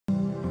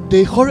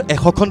দেশৰ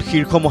 100খন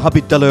শীৰ্ষ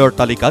মহাবিদ্যালয়ৰ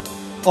তালিকাত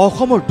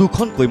অসমৰ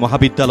 2খনকৈ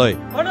মহাবিদ্যালয়।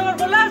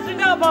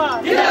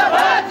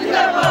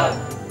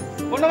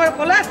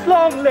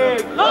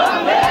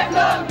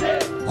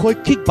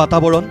 শৈক্ষিক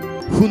বাতাবৰণ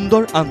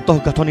সুন্দৰ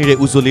আন্তঃগাঁথনিৰে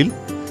উজলিল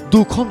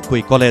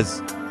 2খনকৈ কলেজ।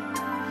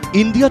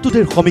 ইণ্ডিয়া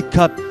টুডেৰ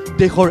সমীক্ষাত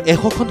দেশৰ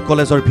 100খন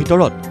কলেজৰ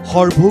ভিতৰত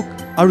সৰভোগ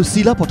আৰু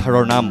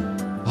চিলাপথাৰৰ নাম।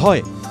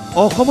 হয়,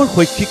 অসমৰ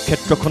শৈক্ষিক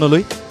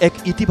ক্ষেত্ৰখনলৈ এক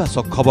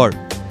ইতিবাচক খবৰ।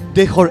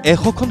 দেশৰ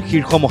 100খন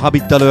শীৰ্ষ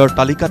মহাবিদ্যালয়ৰ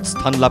তালিকাত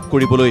স্থান লাভ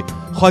কৰিবলৈ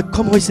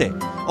সক্ষম হৈছে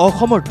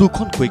অসমৰ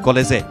 2খনকৈ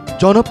কলেজে।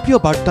 জনপ্ৰিয়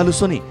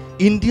বাৰ্তালোচনী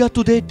ইণ্ডিয়া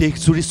টুডে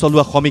দেশজুৰি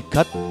চলোৱা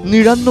সমীক্ষাত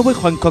 99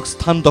 সংখ্যক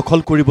স্থান দখল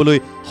কৰিবলৈ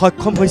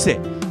সক্ষম হৈছে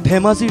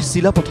ধেমাজিৰ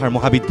চিলাপথাৰ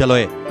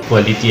মহাবিদ্যালয়ে।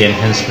 কোৱালিটি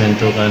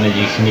এনহেন্সমেণ্টৰ কাৰণে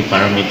যিখিনি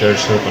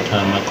পাৰামিটাৰ্ছৰ কথা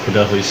আমাক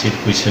সোধা হৈছিল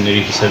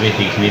কুৱেশ্যনেৰী হিচাপে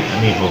সেইখিনিত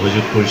আমি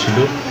সহযোগ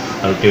কৰিছিলোঁ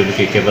আৰু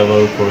তেওঁলোকে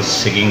কেইবাবাৰো ক্ৰছ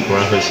চেকিং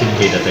কৰা হৈছিল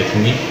সেই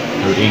ডাটাখিনি,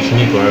 আৰু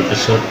এইখিনি কৰাৰ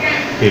পিছত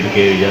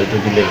তেওঁলোকে ৰিজাল্টটো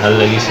দিলে ভাল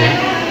লাগিছে।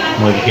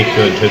 মই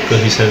বিশেষকৈ অধ্যক্ষ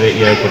হিচাপে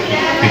ইয়াৰ প্ৰতি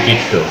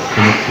কৃতিত্ব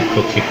কোনো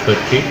শিক্ষক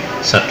শিক্ষয়িত্ৰী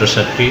ছাত্ৰ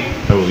ছাত্ৰী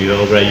আৰু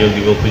অভিভাৱক ৰাইজক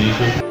দিব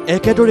খুজিছোঁ।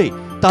 একেদৰেই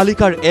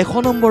তালিকাৰ 100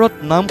 নম্বৰত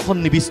নাম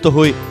সন্নিৱিষ্ট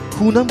হৈ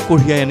সুনাম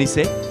কঢ়িয়াই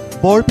আনিছে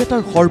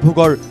বৰপেটাৰ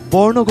সৰভোগৰ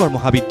বৰনগৰ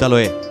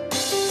মহাবিদ্যালয়ে,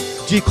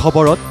 যি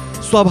খবৰত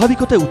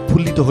স্বাভাৱিকতে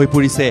উৎফুল্লিত হৈ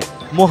পৰিছে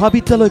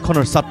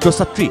মহাবিদ্যালয়খনৰ ছাত্ৰ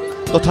ছাত্ৰী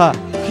তথা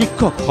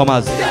শিক্ষক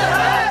সমাজ।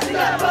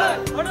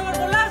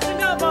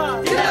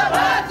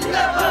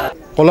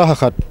 কলা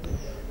শাখাত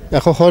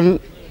 100খন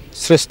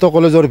শ্ৰেষ্ঠ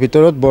কলেজৰ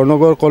ভিতৰত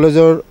বৰনগৰ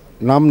কলেজৰ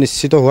নাম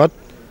নিশ্চিত হোৱাত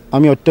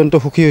আমি অত্যন্ত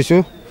সুখী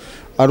হৈছোঁ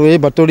আৰু এই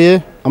বাতৰিয়ে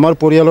আমাৰ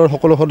পৰিয়ালৰ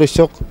সকলো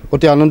সদস্যক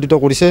অতি আনন্দিত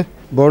কৰিছে।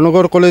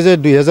 বৰনগৰ কলেজে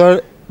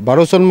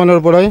 2012 চনমানৰ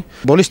পৰাই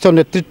বলিষ্ঠ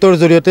নেতৃত্বৰ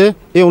জৰিয়তে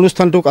এই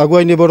অনুষ্ঠানটোক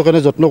আগুৱাই নিবৰ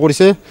কাৰণে যত্ন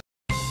কৰিছে।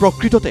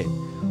 প্ৰকৃততে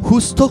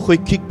সুস্থ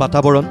শৈক্ষিক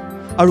বাতাবৰণ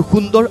আৰু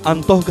সুন্দৰ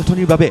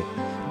আন্তঃগাঁথনিৰ বাবে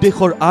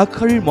দেশৰ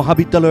আগশাৰীৰ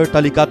মহাবিদ্যালয়ৰ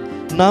তালিকাত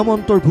নাম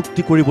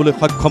অন্তৰ্ভুক্তি কৰিবলৈ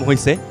সক্ষম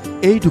হৈছে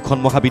এই 2খন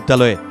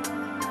মহাবিদ্যালয়ে।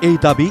 এই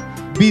দাবী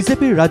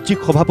বিজেপিৰ ৰাজ্যিক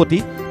সভাপতি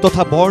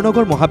তথা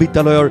বৰনগৰ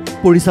মহাবিদ্যালয়ৰ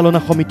পৰিচালনা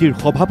সমিতিৰ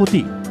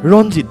সভাপতি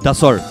ৰঞ্জিত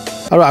দাসৰ।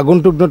 আৰু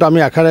আগন্তুক দিনত আমি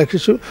আশা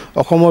ৰাখিছোঁ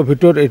অসমৰ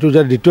ভিতৰত এইটো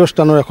যে 2য়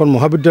স্থানৰ এখন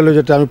মহাবিদ্যালয়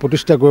যাতে আমি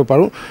প্ৰতিষ্ঠা কৰিব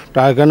পাৰোঁ,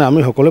 তাৰ কাৰণে আমি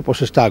সকলোৱে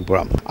প্ৰচেষ্টা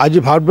আগবঢ়াম। আজি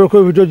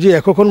ভাৰতবৰ্ষৰ ভিতৰত যি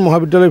 100খন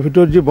মহাবিদ্যালয়ৰ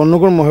ভিতৰত যি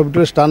বৰনগৰ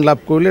মহাবিদ্যালয়ে স্থান লাভ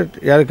কৰিলে,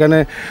 ইয়াৰ কাৰণে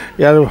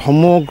ইয়াৰ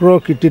সমগ্ৰ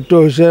কৃতিত্ব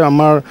হৈছে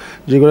আমাৰ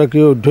যিগৰাকী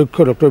অধ্যক্ষ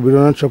ডক্টৰ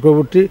বীৰেন্দ্ৰনাথ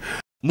চক্ৰৱৰ্তী।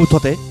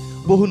 মুঠতে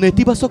বহু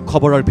নেতিবাচক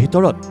খবৰৰ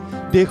ভিতৰত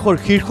দেশৰ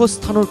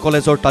শীৰ্ষস্থানৰ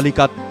কলেজৰ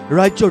তালিকাত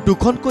ৰাজ্যৰ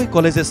 2খনকৈ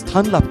কলেজে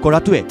স্থান লাভ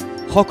কৰাটোৱে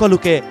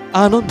সকলোকে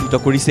আনন্দিত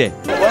কৰিছে।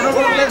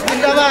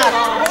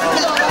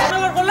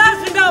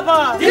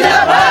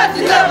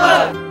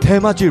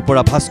 ধেমাজিৰ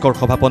পৰা ভাস্কৰ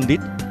সভা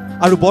পণ্ডিত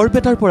আৰু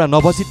বৰপেটাৰ পৰা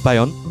নৱজিত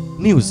পায়ন,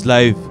 নিউজ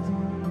লাইভ।